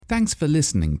Thanks for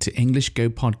listening to English Go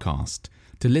Podcast.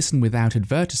 To listen without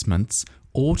advertisements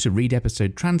or to read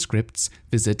episode transcripts,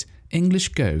 visit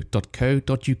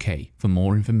englishgo.co.uk for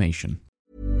more information.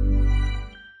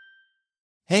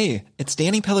 Hey, it's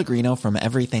Danny Pellegrino from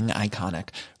Everything Iconic.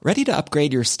 Ready to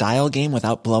upgrade your style game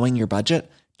without blowing your budget?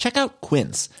 Check out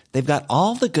Quince. They've got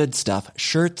all the good stuff,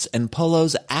 shirts and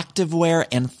polos, activewear,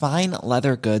 and fine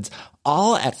leather goods,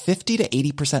 all at 50 to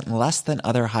 80% less than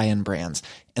other high-end brands.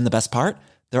 And the best part?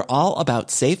 They're all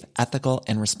about safe, ethical,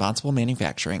 and responsible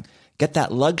manufacturing. Get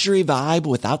that luxury vibe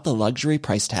without the luxury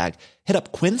price tag. Hit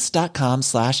up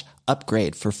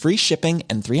quince.com/upgrade for free shipping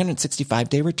and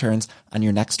 365-day returns on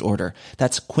your next order.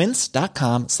 That's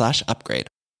quince.com/upgrade.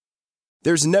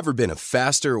 There's never been a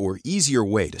faster or easier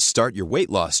way to start your weight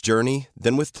loss journey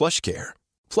than with PlushCare.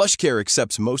 PlushCare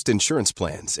accepts most insurance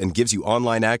plans and gives you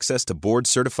online access to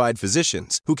board-certified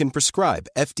physicians who can prescribe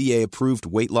FDA-approved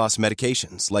weight loss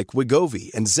medications like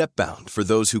Wegovy and Zepbound for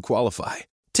those who qualify.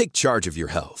 Take charge of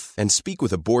your health and speak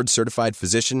with a board-certified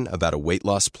physician about a weight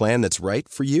loss plan that's right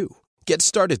for you. Get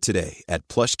started today at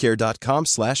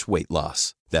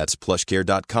plushcare.com/weight-loss. That's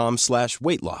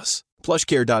plushcare.com/weight-loss.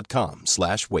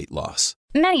 plushcare.com/weight-loss.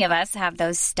 Many of us have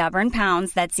those stubborn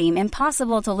pounds that seem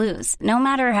impossible to lose, no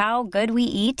matter how good we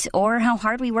eat or how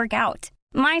hard we work out.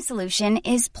 My solution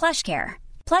is PlushCare.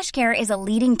 PlushCare is a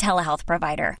leading telehealth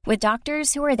provider with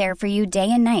doctors who are there for you day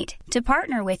and night to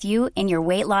partner with you in your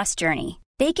weight loss journey.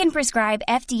 They can prescribe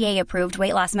FDA-approved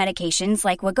weight loss medications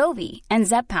like Wegovy and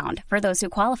Zepbound for those who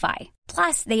qualify.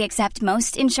 Plus, they accept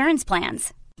most insurance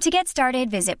plans. To get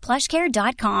started, visit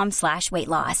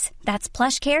plushcare.com/weight-loss. That's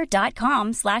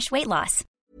plushcare.com/weight-loss.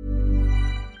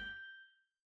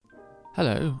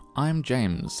 Hello, I'm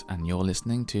James, and you're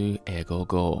listening to 英語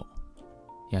Go。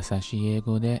優しい英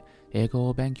語で英語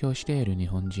を勉強している日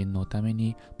本人のため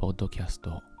にポッドキャス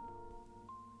ト。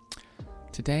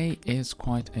Today is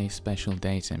quite a special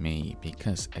day to me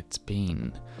because it's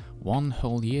been 1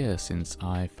 whole year since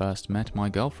I first met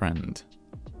my girlfriend.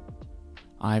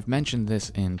 I've mentioned this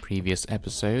in previous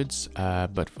episodes,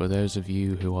 but for those of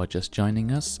you who are just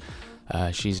joining us,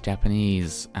 she's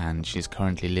Japanese and she's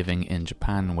currently living in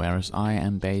Japan, whereas I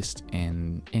am based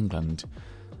in England.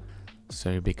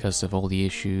 So because of all the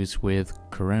issues with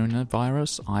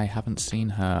coronavirus, I haven't seen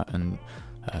her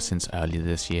since early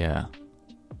this year.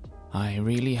 I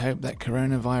really hope that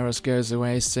coronavirus goes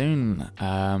away soon,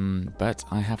 but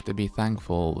I have to be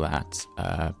thankful that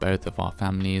both of our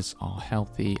families are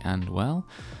healthy and well,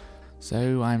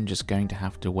 so I'm just going to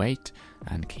have to wait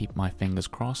and keep my fingers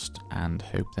crossed and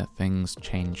hope that things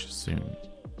change soon.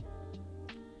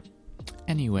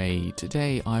 Anyway,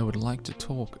 today I would like to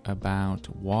talk about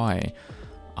why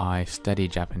I study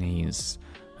Japanese.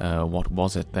 What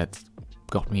was it that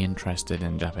got me interested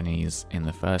in Japanese in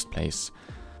the first place?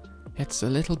 It's a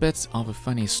little bit of a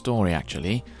funny story,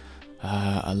 actually.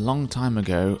 A long time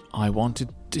ago, I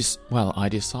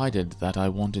decided that I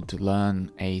wanted to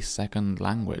learn a second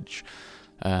language.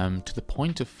 To the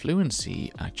point of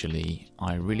fluency, actually.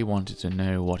 I really wanted to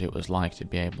know what it was like to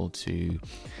be able to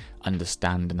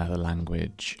understand another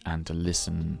language and to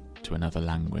listen to another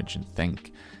language and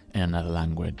think in another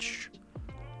language.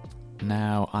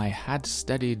 Now, I had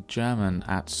studied German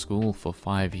at school for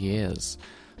 5 years,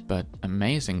 but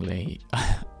amazingly,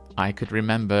 I could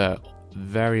remember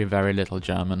very, very little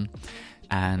German,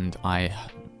 and I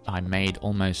made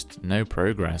almost no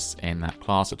progress in that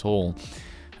class at all,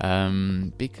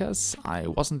 because I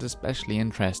wasn't especially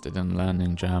interested in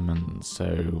learning German.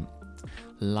 So,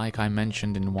 like I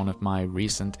mentioned in one of my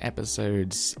recent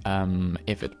episodes,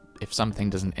 if something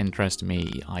doesn't interest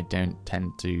me, I don't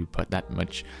tend to put that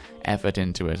much effort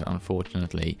into it,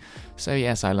 unfortunately. So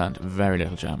yes, I learned very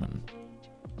little German.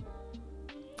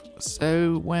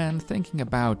 So when thinking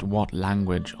about what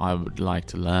language I would like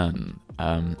to learn,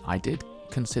 I did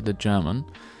consider German,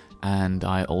 and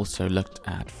I also looked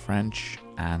at French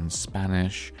and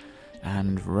Spanish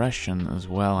and Russian as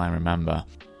well, I remember.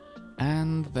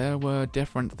 And there were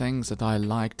different things that I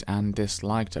liked and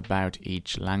disliked about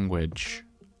each language.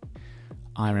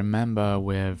 I remember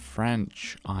with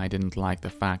French, I didn't like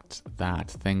the fact that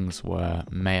things were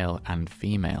male and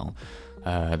female.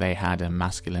 They had a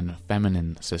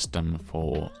masculine-feminine system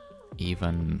for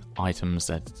even items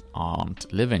that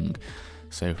aren't living.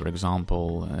 So, for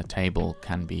example, a table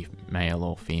can be male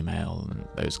or female and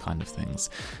those kind of things.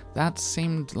 That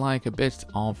seemed like a bit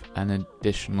of an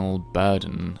additional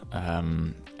burden,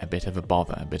 a bit of a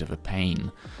bother, a bit of a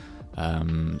pain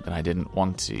that I didn't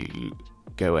want to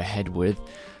go ahead with.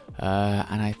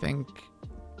 And I think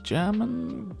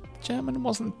German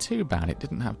wasn't too bad. It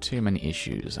didn't have too many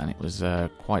issues, and it was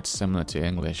quite similar to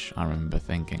English, I remember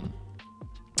thinking.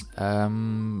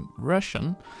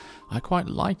 Russian, I quite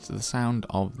liked the sound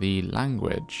of the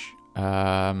language,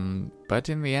 but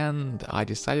in the end I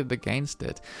decided against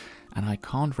it, and I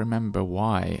can't remember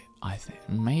why. I think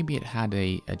maybe it had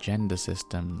a gender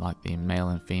system like the male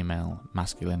and female,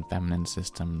 masculine, feminine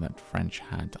system that French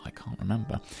had. I can't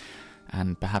remember.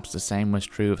 And perhaps the same was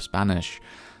true of Spanish.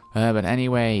 But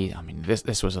anyway, I mean,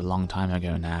 this was a long time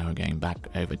ago now, going back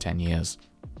over 10 years.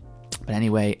 But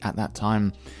anyway, at that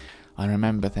time, I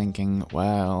remember thinking,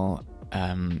 well,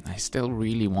 I still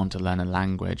really want to learn a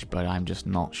language, but I'm just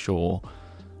not sure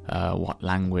what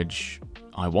language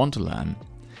I want to learn.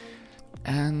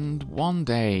 And one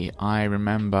day, I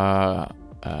remember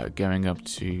going up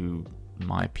to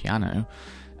my piano,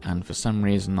 and for some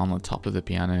reason on the top of the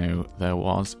piano there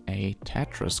was a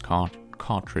Tetris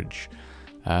cartridge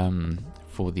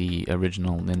for the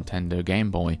original Nintendo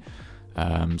Game Boy,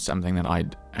 something that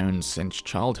I'd owned since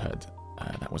childhood.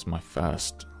 That was my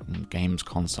first games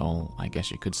console, I guess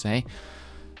you could say.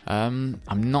 I'm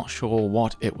not sure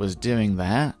what it was doing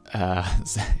there.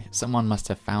 Someone must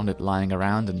have found it lying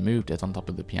around and moved it on top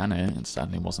of the piano. It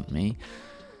certainly wasn't me.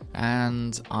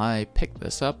 And I picked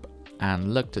this up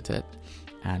and looked at it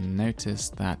and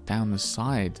noticed that down the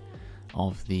side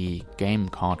of the game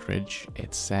cartridge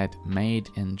it said "Made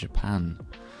in Japan."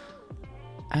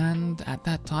 And at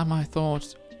that time I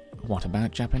thought, what about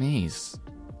Japanese?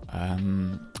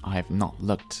 I've not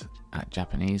looked at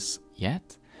Japanese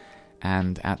yet,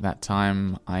 and at that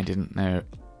time I didn't know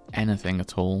anything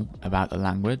at all about the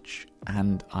language,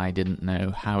 and I didn't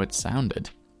know how it sounded.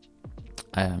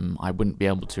 I wouldn't be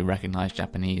able to recognize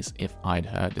Japanese if I'd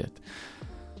heard it.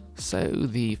 So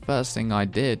the first thing I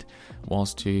did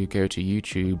was to go to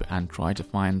YouTube and try to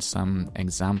find some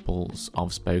examples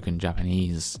of spoken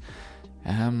Japanese.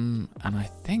 And I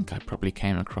think I probably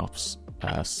came across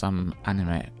some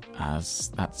anime,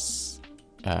 as that's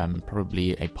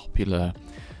probably a popular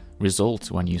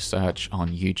result when you search on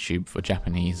YouTube for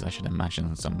Japanese. I should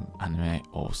imagine some anime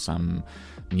or some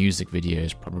music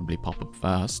videos probably pop up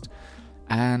first.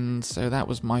 And so that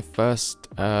was my first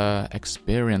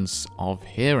experience of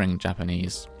hearing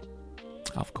Japanese.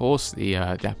 Of course, the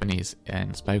Japanese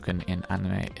spoken in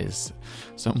anime is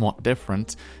somewhat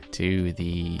different to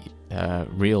the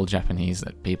real Japanese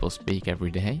that people speak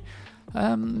every day.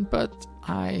 But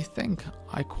I think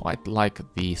I quite like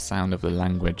the sound of the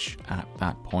language at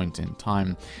that point in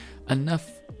time. Enough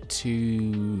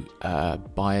to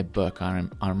buy a book. I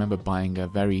remember buying a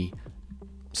very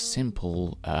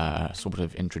simple sort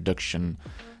of introduction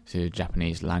to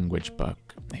Japanese language book.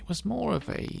 It was more of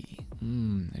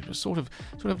it was sort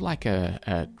of like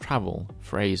a travel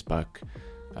phrase book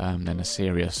than a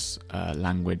serious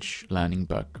language learning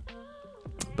book.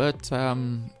 But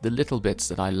the little bits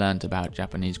that I learned about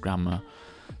Japanese grammar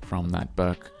from that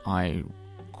book I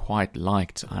quite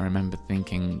liked. I remember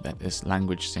thinking that this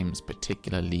language seems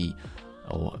particularly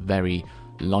or very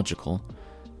logical,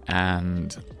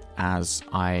 and as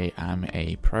I am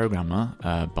a programmer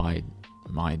by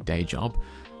my day job,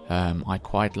 I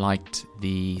quite liked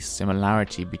the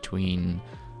similarity between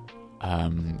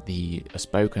the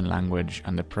spoken language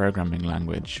and the programming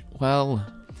language. Well,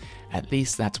 at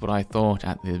least that's what I thought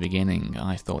at the beginning.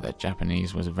 I thought that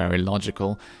Japanese was very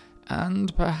logical,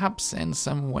 and perhaps in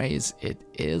some ways it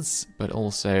is, but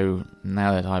also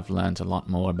now that I've learned a lot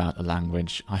more about the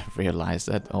language, I've realized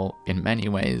that in many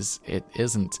ways it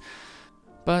isn't.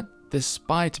 But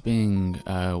despite being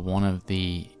one of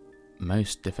the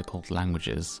most difficult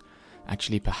languages,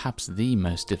 actually perhaps the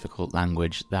most difficult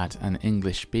language that an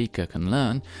English speaker can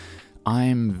learn,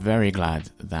 I'm very glad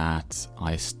that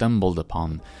I stumbled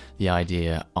upon the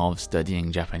idea of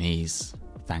studying Japanese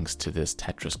thanks to this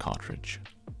Tetris cartridge.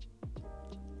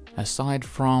 Aside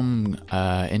from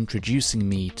introducing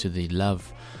me to the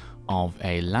love of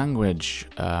a language,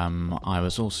 I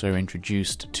was also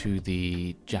introduced to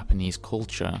the Japanese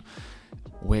culture,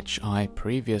 which I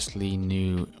previously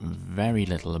knew very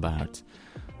little about.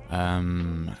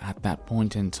 At that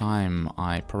point in time,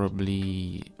 I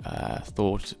probably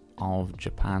thought of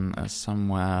Japan as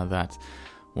somewhere that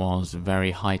was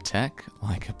very high-tech,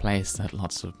 like a place that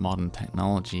lots of modern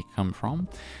technology come from,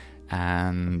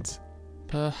 and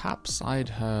perhaps I'd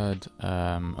heard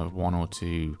of one or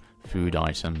two food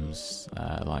items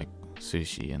like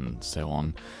sushi and so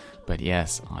on, but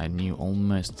yes, I knew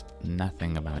almost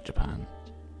nothing about Japan.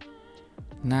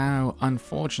 Now,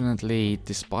 unfortunately,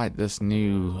 despite this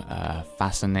new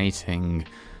fascinating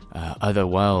other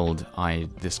world I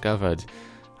discovered,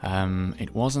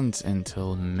 it wasn't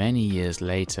until many years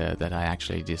later that I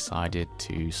actually decided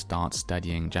to start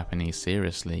studying Japanese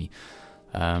seriously.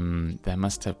 There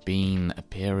must have been a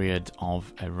period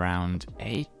of around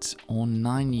 8 or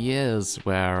 9 years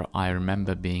where I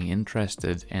remember being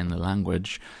interested in the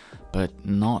language, but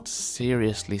not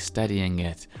seriously studying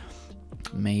it.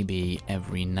 Maybe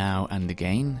every now and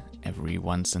again, every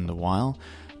once in a while,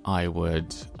 I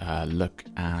would look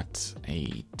at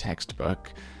a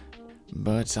textbook,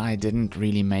 but I didn't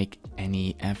really make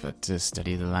any effort to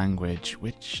study the language,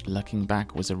 which, looking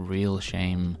back, was a real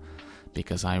shame,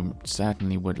 because I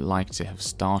certainly would like to have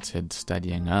started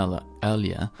studying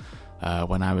earlier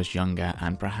when I was younger,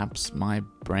 and perhaps my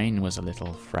brain was a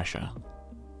little fresher.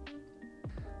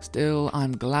 Still,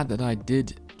 I'm glad that I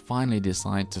did finally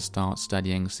decide to start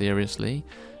studying seriously,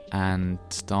 and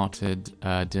started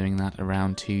doing that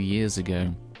around 2 years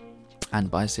ago. And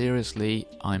by seriously,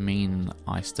 I mean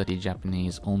I study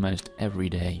Japanese almost every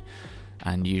day,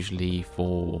 and usually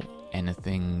for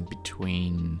anything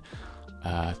between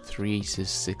 3 to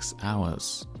 6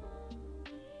 hours.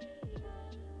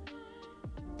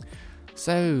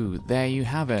 So there you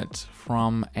have it,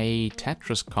 from a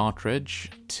Tetris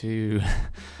cartridge to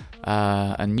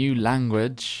a new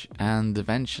language, and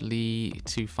eventually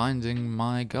to finding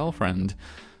my girlfriend.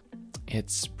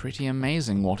 It's pretty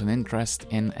amazing what an interest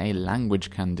in a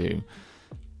language can do,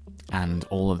 and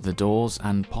all of the doors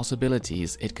and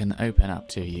possibilities it can open up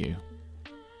to you.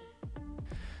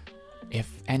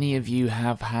 If any of you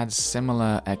have had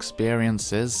similar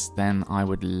experiences, then I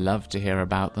would love to hear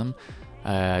about them.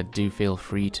 Do feel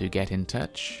free to get in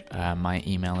touch. My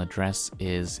email address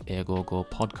is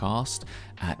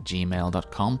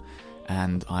eargorglepodcast@gmail.com,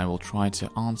 and I will try to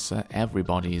answer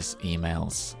everybody's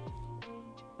emails.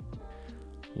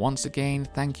 Once again,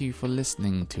 thank you for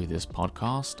listening to this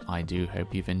podcast. I do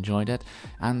hope you've enjoyed it,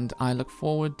 and I look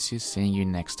forward to seeing you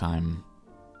next time.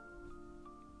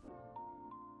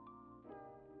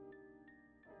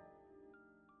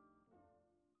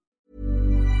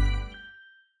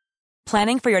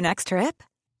 Planning for your next trip?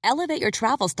 Elevate your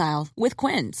travel style with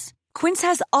Quince. Quince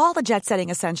has all the jet-setting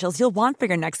essentials you'll want for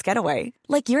your next getaway,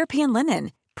 like European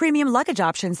linen, premium luggage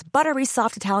options, buttery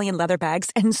soft Italian leather bags,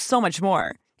 and so much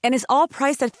more. And is all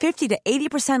priced at 50 to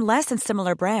 80% less than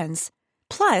similar brands.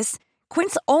 Plus,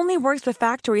 Quince only works with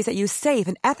factories that use safe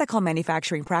and ethical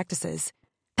manufacturing practices.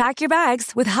 Pack your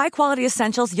bags with high-quality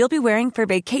essentials you'll be wearing for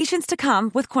vacations to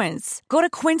come with Quince. Go to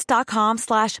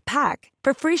quince.com/pack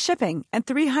for free shipping and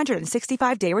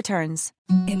 365-day returns.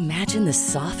 Imagine the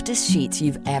softest sheets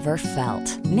you've ever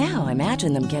felt. Now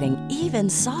imagine them getting even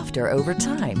softer over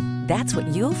time. That's what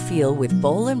you'll feel with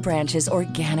Boll & Branch's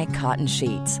organic cotton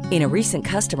sheets. In a recent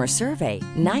customer survey,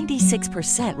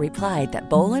 96% replied that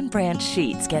Boll & Branch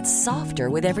sheets get softer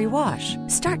with every wash.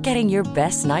 Start getting your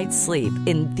best night's sleep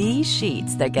in these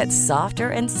sheets that get softer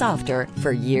and softer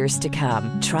for years to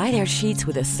come. Try their sheets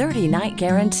with a 30-night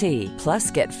guarantee.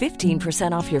 Plus, get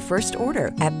 15% off your first order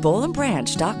at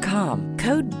bollandbranch.com.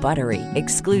 Code BUTTERY.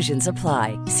 Exclusions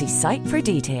apply. See site for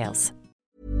details.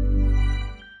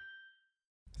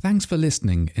 Thanks for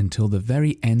listening until the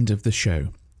very end of the show.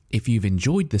 If you've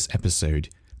enjoyed this episode,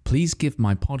 please give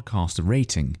my podcast a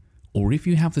rating, or if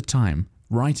you have the time,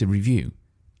 write a review.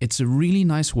 It's a really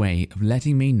nice way of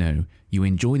letting me know you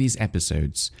enjoy these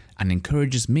episodes and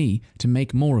encourages me to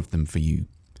make more of them for you.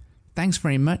 Thanks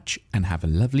very much, and have a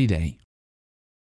lovely day.